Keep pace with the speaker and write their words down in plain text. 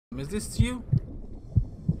Is this you?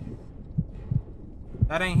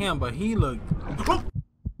 That ain't him, but he looked.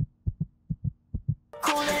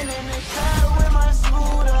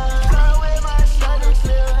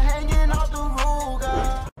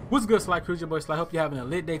 What's good, Sly Cruiser Boy Sly? Hope you're having a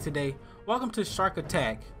lit day today. Welcome to Shark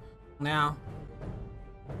Attack. Now,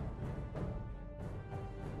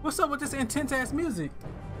 what's up with this intense ass music?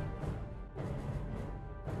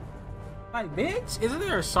 Like, bitch, isn't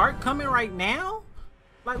there a shark coming right now?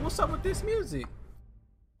 Like, what's up with this music?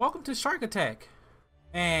 Welcome to Shark Attack.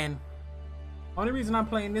 And only reason I'm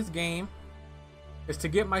playing this game is to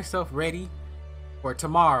get myself ready for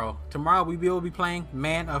tomorrow. Tomorrow we will be playing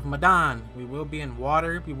Man of Medan. We will be in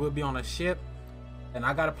water. We will be on a ship. And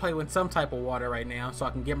I gotta play with some type of water right now so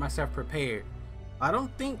I can get myself prepared. I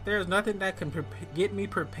don't think there's nothing that can get me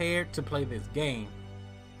prepared to play this game.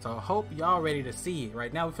 So I hope y'all ready to see it.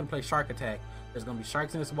 Right now we can play Shark Attack. There's gonna be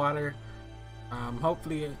sharks in this water.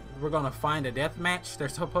 Hopefully we're gonna find a death match.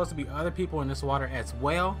 There's supposed to be other people in this water as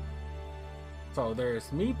well. So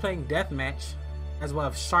there's me playing deathmatch, as well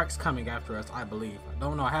as sharks coming after us, I believe. I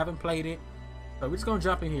don't know, I haven't played it. So we're just gonna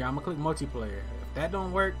jump in here. I'm gonna click multiplayer. If that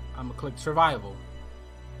don't work, I'm gonna click survival.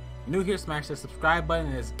 New here, smash the subscribe button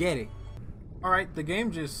and let's get it. Alright, the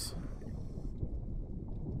game just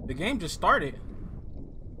started.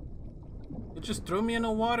 It just threw me in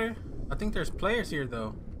the water. I think there's players here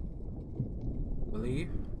though. I believe.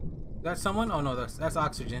 Is that someone? Oh no, that's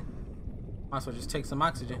oxygen. Might as well just take some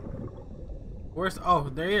oxygen. Where's, oh,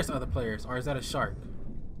 there is other players, or is that a shark?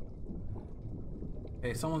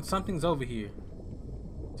 Okay, something's over here.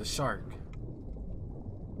 It's a shark.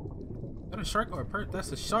 Is that a shark or a person?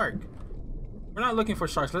 That's a shark. We're not looking for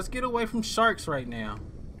sharks. Let's get away from sharks right now.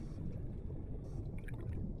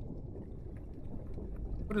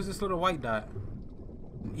 What is this little white dot?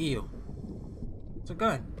 An eel. It's a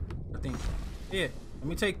gun, I think. Yeah, let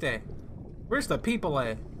me take that. Where's the people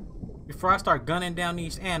at? Before I start gunning down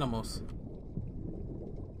these animals.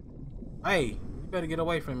 Hey, you better get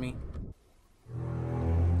away from me.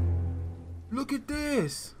 Look at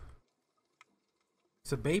this.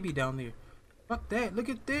 It's a baby down there. Fuck that, look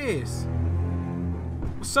at this.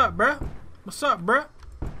 What's up, bruh? What's up, bruh?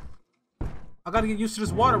 I gotta get used to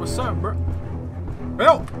this water. What's up, bruh?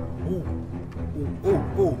 Help! Ooh, ooh, ooh,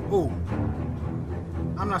 ooh, ooh.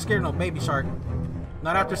 I'm not scared of no baby shark.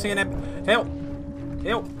 Not after seeing that. Help!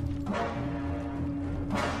 Help!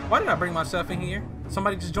 Why did I bring myself in here?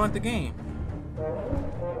 Somebody just joined the game.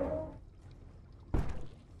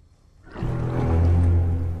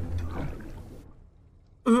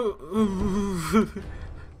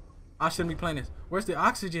 I shouldn't be playing this. Where's the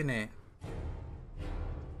oxygen at?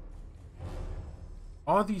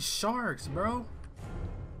 All these sharks, bro.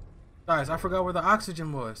 Guys, I forgot where the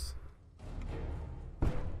oxygen was.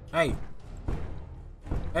 Hey.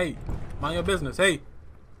 Hey, mind your business. Hey.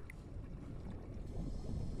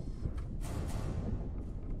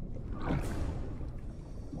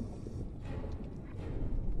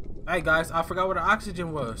 Hey guys, I forgot where the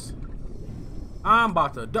oxygen was. I'm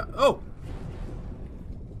about to die. Oh!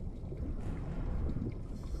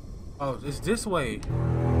 Oh, it's this way.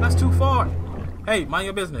 That's too far. Hey, mind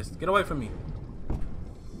your business. Get away from me.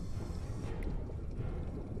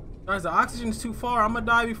 Guys, the oxygen's too far. I'm gonna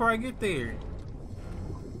die before I get there.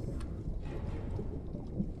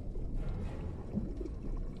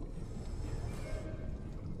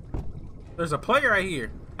 There's a player right here.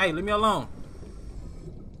 Hey, leave me alone.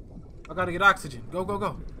 I gotta get oxygen. Go, go,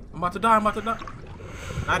 go. I'm about to die. I'm about to die.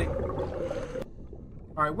 Got it.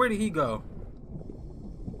 Alright, where did he go?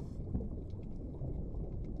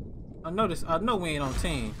 I know we ain't on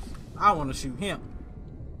teams. I want to shoot him.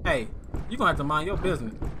 Hey, you gonna have to mind your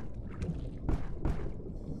business.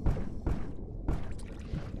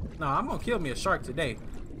 No, I'm gonna kill me a shark today.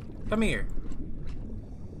 Come here.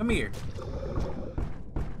 Come here.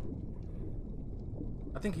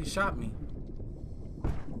 I think he shot me.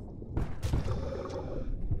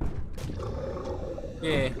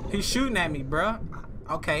 Yeah, he's shooting at me, bruh.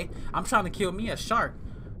 Okay, I'm trying to kill me a shark.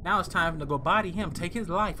 Now it's time to go body him, take his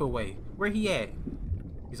life away. Where he at?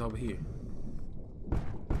 He's over here.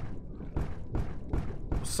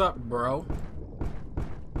 What's up, bro?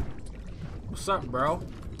 What's up, bro?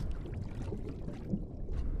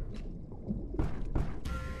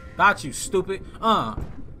 Got you, stupid. Oh!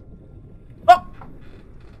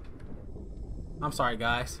 I'm sorry,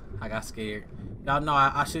 guys. I got scared. Y'all know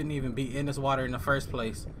I shouldn't even be in this water in the first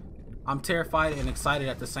place. I'm terrified and excited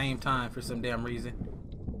at the same time for some damn reason.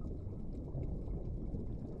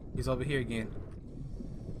 He's over here again.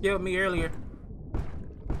 Killed me earlier.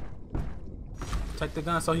 Take the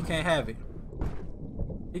gun so he can't have it.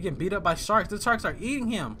 He getting beat up by sharks. The sharks are eating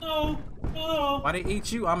him. No. No. Why they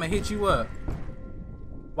eat you? I'ma hit you up.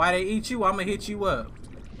 Why they eat you? I'ma hit you up.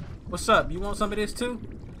 What's up? You want some of this too?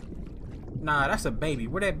 Nah, that's a baby.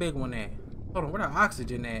 Where that big one at? Hold on, where that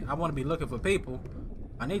oxygen at? I want to be looking for people.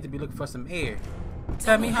 I need to be looking for some air.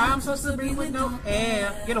 Tell me how I'm supposed to breathe with no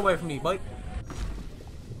air. Get away from me, boy.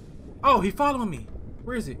 Oh, he following me.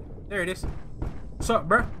 Where is it? There it is. What's up,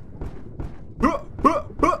 bruh?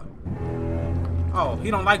 Oh,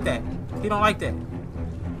 he don't like that. He don't like that.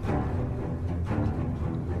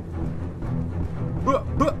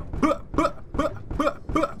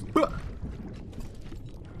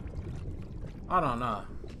 I don't know.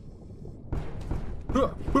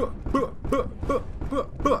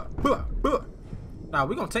 Nah,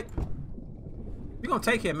 we're gonna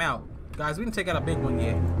take him out. Guys, we didn't take out a big one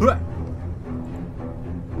yet.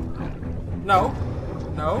 No.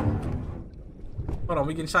 No. Hold on,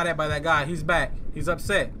 we getting shot at by that guy. He's back. He's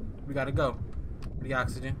upset. We gotta go. The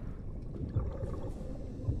oxygen.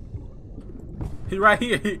 He right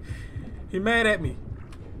here. He mad at me.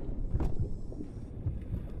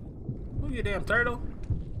 Who you damn turtle?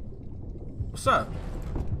 What's up?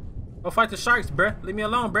 Go fight the sharks, bruh. Leave me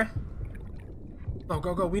alone, bruh. Go,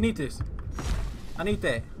 go, go. We need this. I need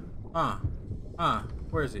that.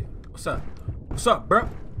 Where is it? What's up? What's up, bruh?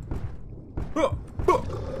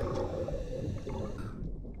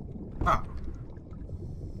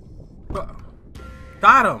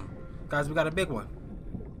 Got him! Guys, we got a big one.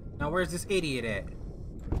 Now, where's this idiot at?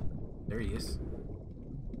 There he is.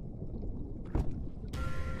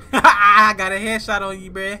 I got a headshot on you,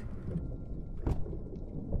 bruh.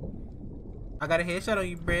 I got a headshot on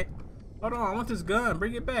you, bruh. Hold on, I want this gun.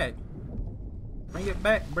 Bring it back. Bring it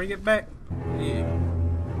back. Bring it back. Yeah.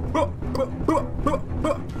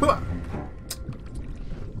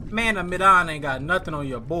 Man, the Midan ain't got nothing on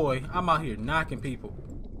your boy. I'm out here knocking people.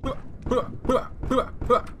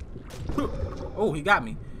 Oh, he got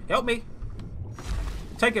me. Help me.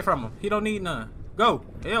 Take it from him. He don't need none. Go.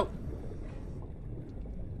 Help.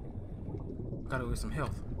 Gotta get some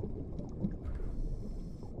health.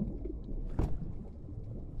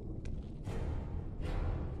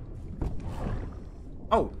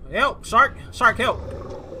 Oh, help. Shark. Shark, help.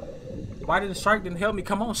 Why didn't Shark didn't help me?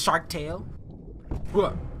 Come on, Shark Tail.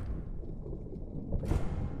 What?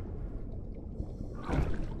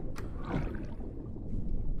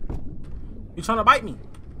 You trying to bite me?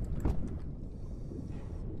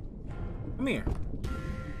 Come here.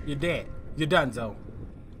 You're dead. You're done, Zoe.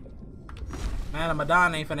 Man, the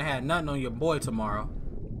Madonna ain't finna have nothing on your boy tomorrow.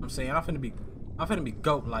 I'm saying I'm finna be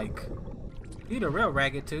goat like. He the real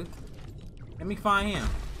ragged too. Let me find him.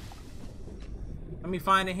 Let me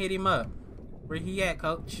find and hit him up. Where he at,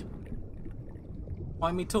 coach?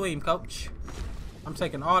 Point me to him, coach. I'm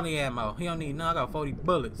taking all the ammo. He don't need none. I got 40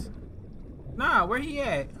 bullets. Nah, where he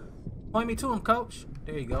at? Point me to him, coach.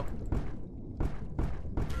 There you go.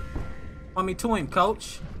 Point me to him,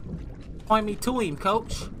 coach. Point me to him,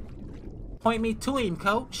 coach. Point me to him,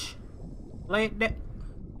 coach. Lay it down.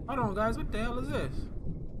 Hold on, guys. What the hell is this?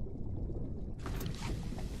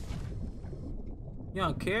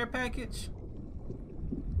 Young care package?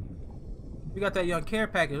 We got that young care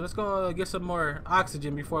package. Let's go get some more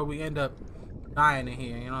oxygen before we end up dying in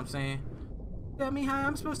here. You know what I'm saying? Tell me how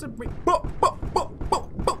I'm supposed to breathe.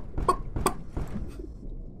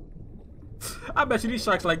 I bet you these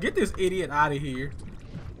sharks like, get this idiot out of here.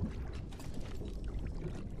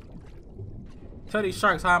 Tell these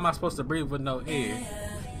sharks how am I supposed to breathe with no air.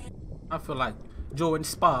 I feel like Jordan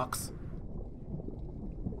Sparks.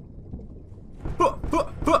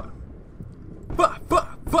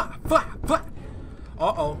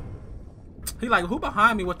 Uh-oh. He like, who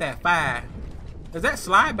behind me with that fire? Is that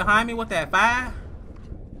Slide behind me with that fire?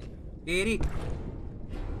 Get it?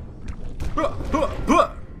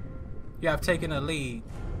 You have taken a lead.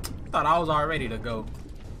 Thought I was all ready to go.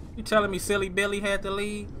 You telling me Silly Billy had the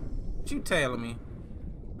lead? What you telling me?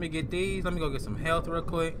 Let me get these. Let me go get some health real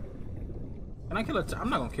quick. Can I kill a I'm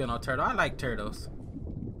not gonna kill no turtle. I like turtles.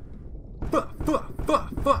 Give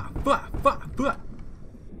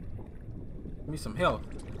me some health.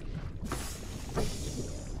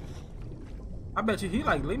 I bet you he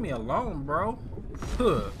like, leave me alone, bro.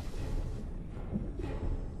 Huh.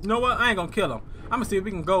 You know what? I ain't gonna kill him. I'm gonna see if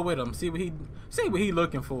we can go with him. See what he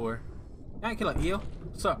looking for. I ain't kill an eel.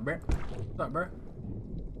 What's up, bruh? What's up, bruh?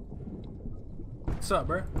 What's up,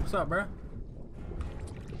 bruh? What's up, bruh?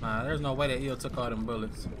 Nah, there's no way that eel took all them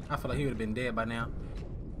bullets. I feel like he would have been dead by now.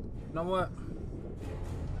 You know what?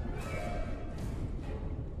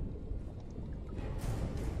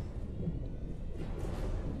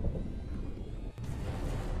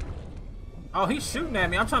 Oh, he's shooting at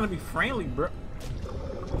me. I'm trying to be friendly, bro.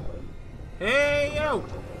 Hey, yo.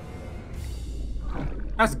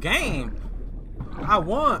 That's game. I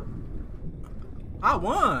won. I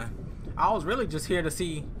was really just here to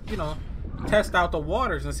see, you know, test out the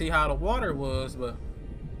waters and see how the water was, but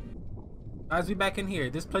guys, we back in here.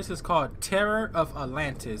 This place is called Terror of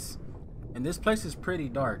Atlantis. And this place is pretty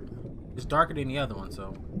dark. It's darker than the other one,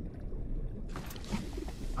 so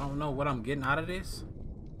I don't know what I'm getting out of this.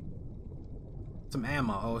 Some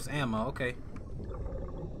ammo. Oh, it's ammo. Okay.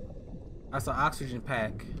 That's an oxygen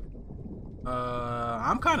pack.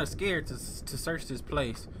 I'm kind of scared to search this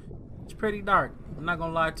place. It's pretty dark. I'm not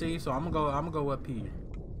gonna lie to you, so I'm gonna go up here.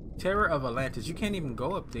 Terror of Atlantis. You can't even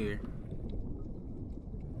go up there.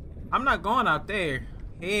 I'm not going out there.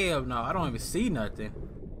 Hell no. I don't even see nothing.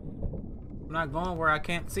 I'm not going where I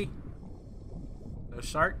can't see. A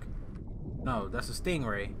shark? No, that's a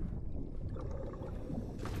stingray.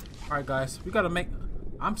 Alright guys, we gotta make...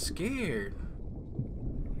 I'm scared.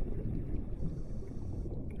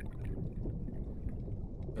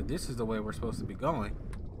 And this is the way we're supposed to be going,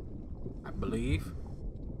 I believe.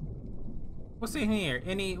 What's in here?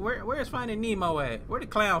 Where's Finding Nemo at? Where the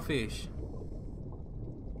clownfish?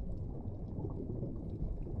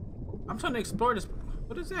 I'm trying to explore this.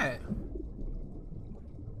 What is that?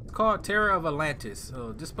 It's called Terror of Atlantis.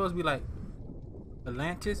 Oh, this supposed to be like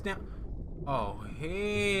Atlantis down. Oh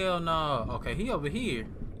hell no. Okay, he over here.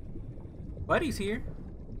 Buddy's here.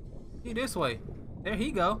 He this way. There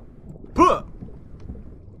he go. Puh. Know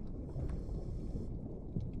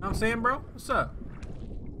what I'm saying, bro? What's up?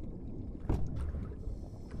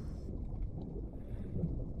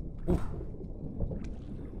 Ooh.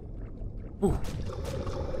 Ooh.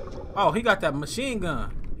 Oh, he got that machine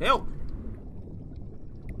gun. Help.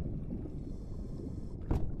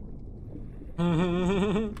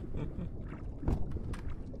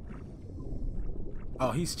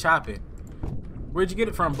 Oh, he's chopping. Where'd you get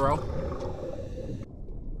it from, bro?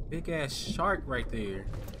 Big ass shark right there.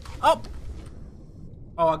 Oh!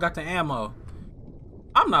 Oh, I got the ammo.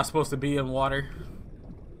 I'm not supposed to be in water.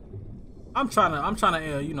 I'm trying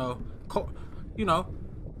to, you know,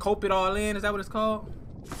 cope it all in. Is that what it's called?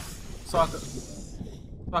 So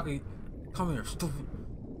I could come here, stupid.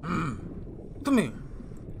 Come here.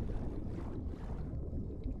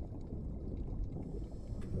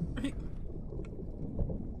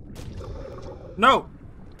 No.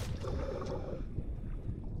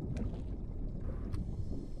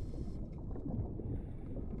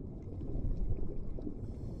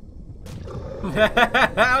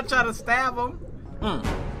 I'll try to stab him.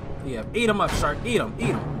 Yeah, eat him up, shark. Eat him. Eat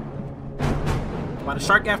him. Why the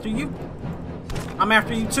shark after you? I'm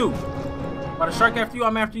after you too. Why the shark after you?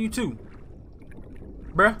 I'm after you too.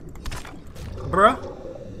 Bruh. Bruh.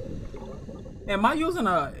 Am I using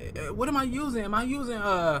a... What am I using? Am I using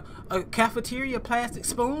a cafeteria plastic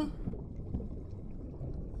spoon?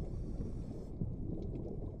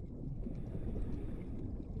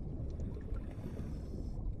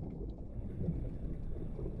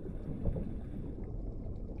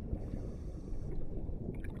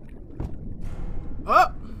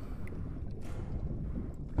 Oh!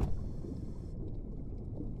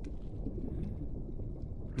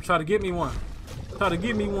 Try to get me one. Try to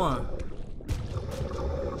get me one.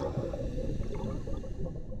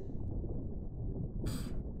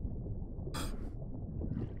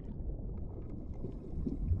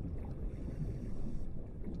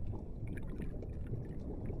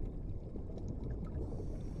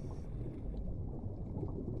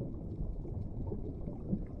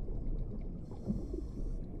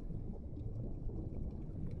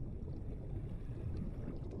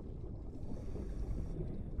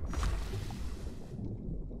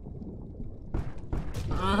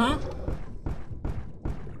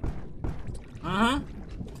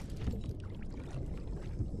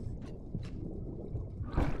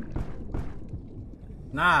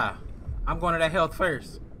 Nah, I'm going to that health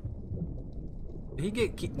first. Did he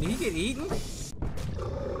get eaten?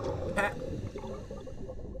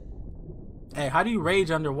 Hey, how do you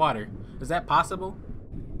rage underwater? Is that possible?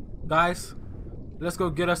 Guys, let's go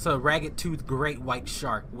get us a ragged toothed great white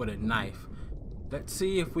shark with a knife. Let's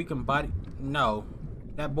see if we can body... No.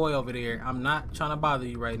 That boy over there, I'm not trying to bother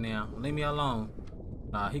you right now. Leave me alone.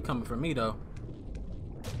 Nah, he coming for me though.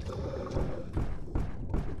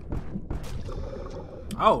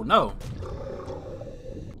 Oh no.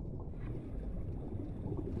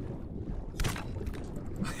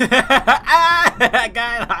 God,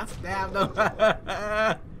 I stabbed him.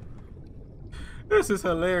 This is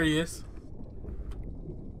hilarious.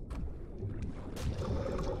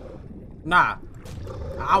 Nah.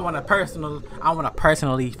 I wanna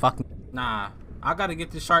personally fucking Nah, I gotta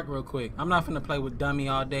get this shark real quick. I'm not finna play with dummy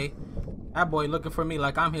all day. That boy looking for me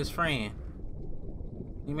like I'm his friend.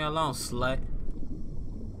 Leave me alone, slut.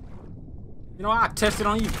 You know, I tested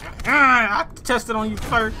on you. I tested on you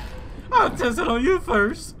first. I tested on you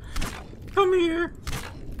first. Come here.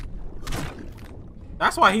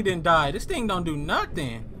 That's why he didn't die. This thing don't do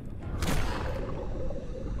nothing.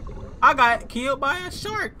 I got killed by a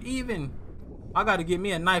shark even. I gotta get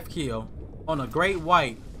me a knife kill on a great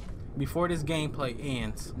white before this gameplay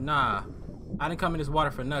ends. Nah, I didn't come in this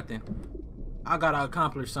water for nothing. I gotta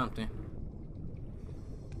accomplish something.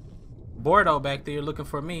 Bordeaux back there looking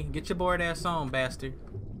for me. Get your bored ass on, bastard.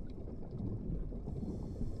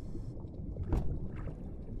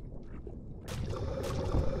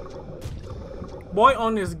 Boy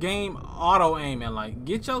on this game auto aiming, like,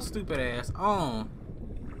 get your stupid ass on.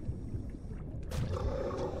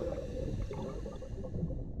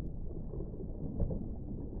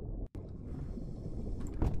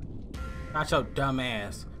 Got your dumb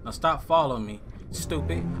ass. Now stop following me,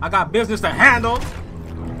 stupid. I got business to handle.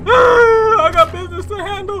 I got business to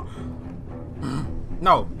handle.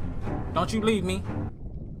 No, don't you leave me.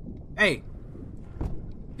 Hey,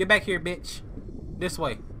 get back here, bitch. This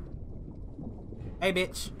way. Hey,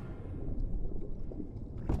 bitch.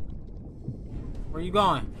 Where you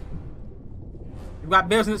going? You got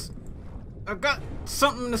business? I got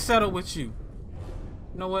something to settle with you.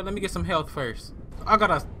 You know what? Let me get some health first. I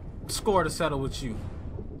got a score to settle with you.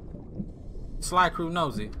 Sly Crew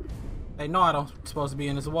knows it. They know I don't supposed to be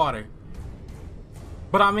in this water.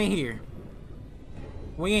 But I'm in here.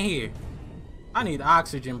 We in here. I need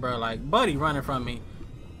oxygen, bro. Like, buddy running from me.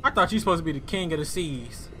 I thought you supposed to be the king of the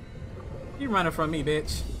seas. You running from me,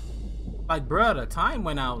 bitch. Like, bro, the time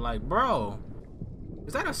went out. Like, bro.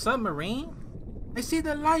 Is that a submarine? I see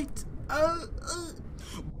the light.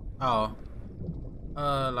 Oh.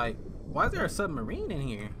 Like, why is there a submarine in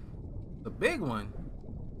here? The big one.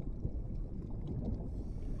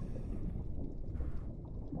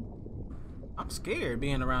 I'm scared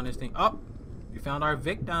being around this thing. Oh, we found our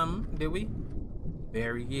victim, did we?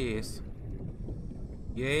 There he is.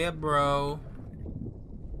 Yeah, bro.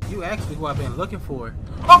 You actually who I've been looking for.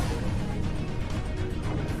 Oh!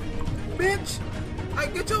 Bitch! I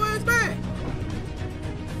get your ass back!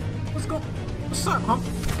 What's up, huh?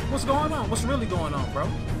 What's going on? What's really going on, bro?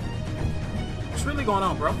 What's really going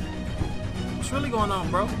on, bro? What's really going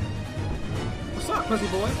on, bro? What's up, pussy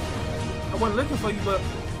boy? I wasn't looking for you, but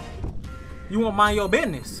you won't mind your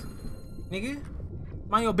business, nigga.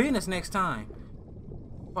 Mind your business next time.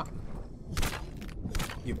 Fuck.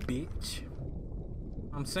 You bitch.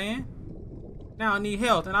 I'm saying? Now I need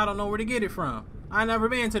health and I don't know where to get it from. I never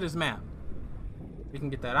been to this map. We can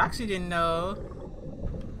get that oxygen though.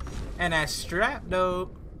 And that strap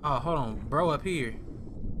though. Oh, hold on. Bro up here.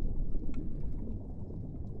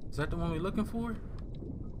 Is that the one we're looking for?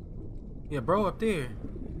 Yeah, bro up there.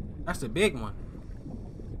 That's the big one.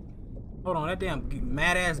 Hold on, that damn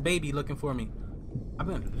mad ass baby looking for me. I've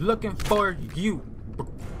been looking for you.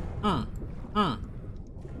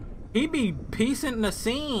 He be piecing the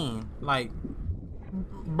scene. Like,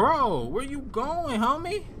 bro, where you going,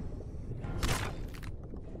 homie?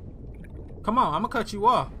 Come on, I'm gonna cut you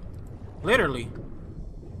off. Literally.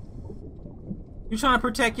 You trying to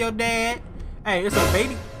protect your dad? Hey, it's a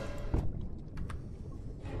baby.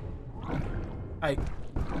 Hey,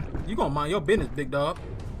 you gonna mind your business, big dog.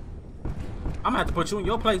 I'm gonna have to put you in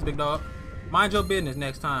your place, big dog. Mind your business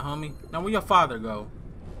next time, homie. Now where your father go?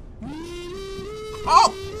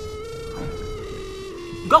 Oh!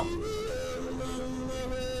 Go!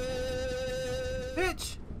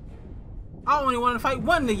 Bitch! I only want to fight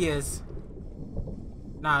one of yous.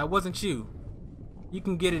 Nah, it wasn't you. You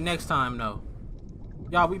can get it next time, though.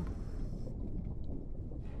 Y'all,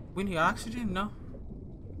 we need oxygen? No?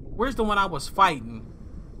 Where's the one I was fighting?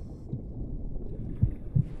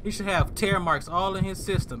 He should have tear marks all in his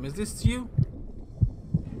system. Is this you?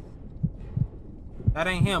 That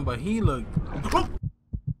ain't him, but he looked. Oh!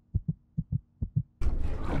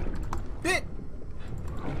 Bit!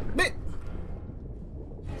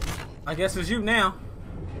 I guess it's you now.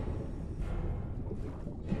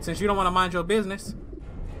 Since you don't want to mind your business.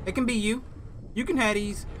 It can be you. You can have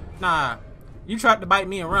these. Nah, you tried to bite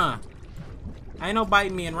me and run. Ain't no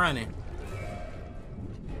biting me and running.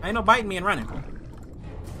 Ain't no biting me and running.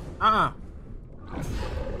 I'm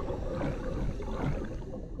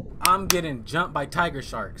getting jumped by tiger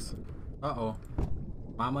sharks. Uh-oh.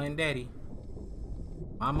 Mama and daddy.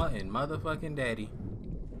 Mama and motherfucking daddy.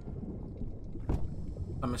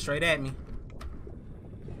 Coming straight at me.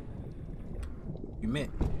 You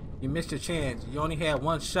missed your chance. You only had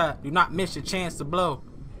one shot. Do not miss your chance to blow.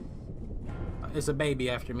 it's a baby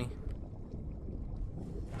after me.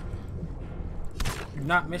 Do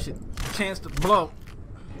not miss a chance to blow.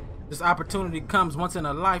 This opportunity comes once in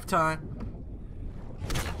a lifetime.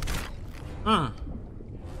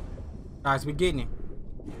 Guys, we getting him.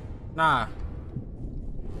 Nah.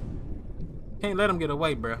 Can't let him get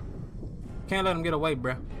away, bro. Can't let him get away,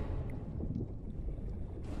 bro.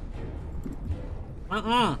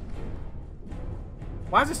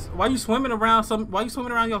 Why you swimming around why you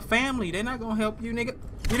swimming around your family? They're not gonna help you, nigga.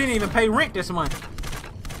 You didn't even pay rent this month.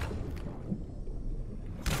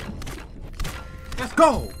 Let's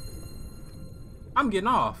go. I'm getting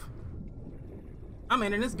off. I'm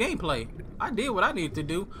ending this gameplay. I did what I needed to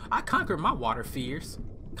do. I conquered my water fears.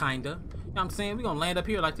 Kinda. You know what I'm saying? We're gonna land up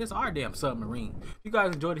here like this, our damn submarine. If you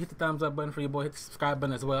guys enjoyed it, hit the thumbs up button for your boy, hit the subscribe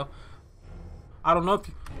button as well. I don't know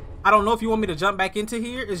if you want me to jump back into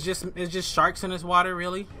here. It's just sharks in this water,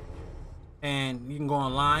 really. And you can go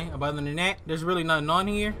online. But other than that, there's really nothing on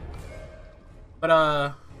here.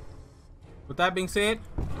 But with that being said,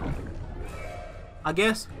 I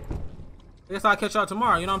guess I'll catch y'all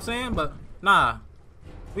tomorrow, you know what I'm saying? But nah.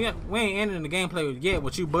 We ain't ending the gameplay yet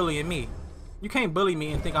with you bullying me. You can't bully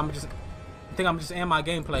me and think I'm just end my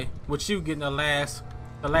gameplay with you getting the last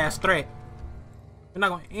threat. We're not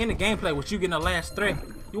gonna end the gameplay with you getting the last threat.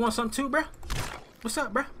 You want something too, bruh? What's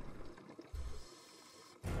up, bruh?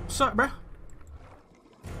 What's up, bruh?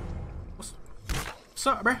 What's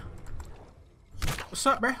up, bruh? What's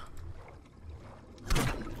up, bruh?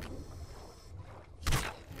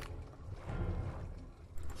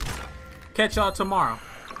 Catch y'all tomorrow.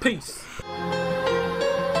 Peace.